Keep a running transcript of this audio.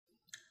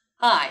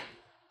Hi,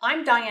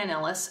 I'm Diane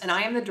Ellis, and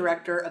I am the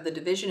Director of the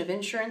Division of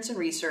Insurance and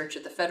Research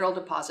at the Federal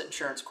Deposit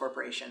Insurance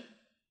Corporation.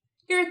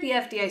 Here at the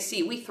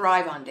FDIC, we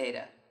thrive on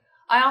data.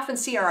 I often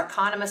see our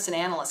economists and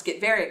analysts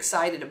get very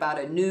excited about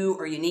a new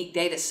or unique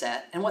data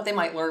set and what they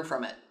might learn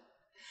from it.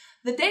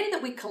 The data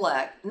that we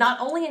collect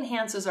not only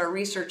enhances our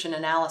research and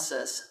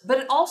analysis, but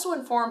it also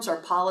informs our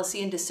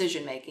policy and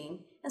decision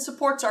making and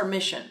supports our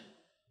mission.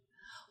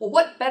 Well,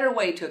 what better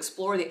way to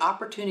explore the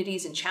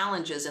opportunities and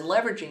challenges in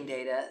leveraging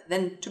data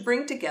than to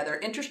bring together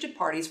interested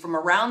parties from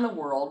around the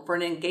world for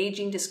an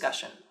engaging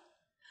discussion?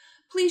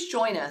 Please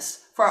join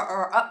us for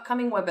our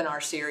upcoming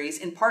webinar series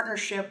in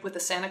partnership with the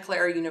Santa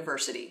Clara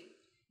University.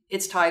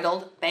 It's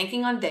titled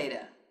Banking on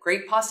Data: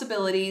 Great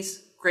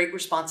Possibilities, Great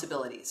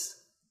Responsibilities.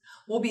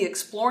 We'll be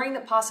exploring the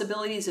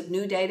possibilities of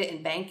new data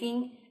in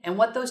banking and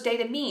what those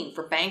data mean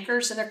for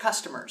bankers and their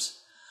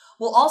customers.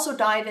 We'll also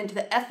dive into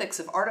the ethics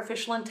of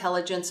artificial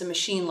intelligence and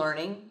machine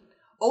learning,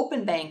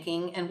 open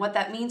banking and what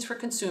that means for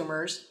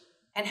consumers,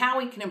 and how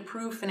we can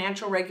improve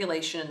financial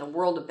regulation in the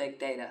world of big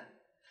data.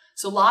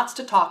 So lots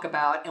to talk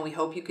about, and we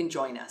hope you can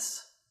join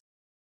us.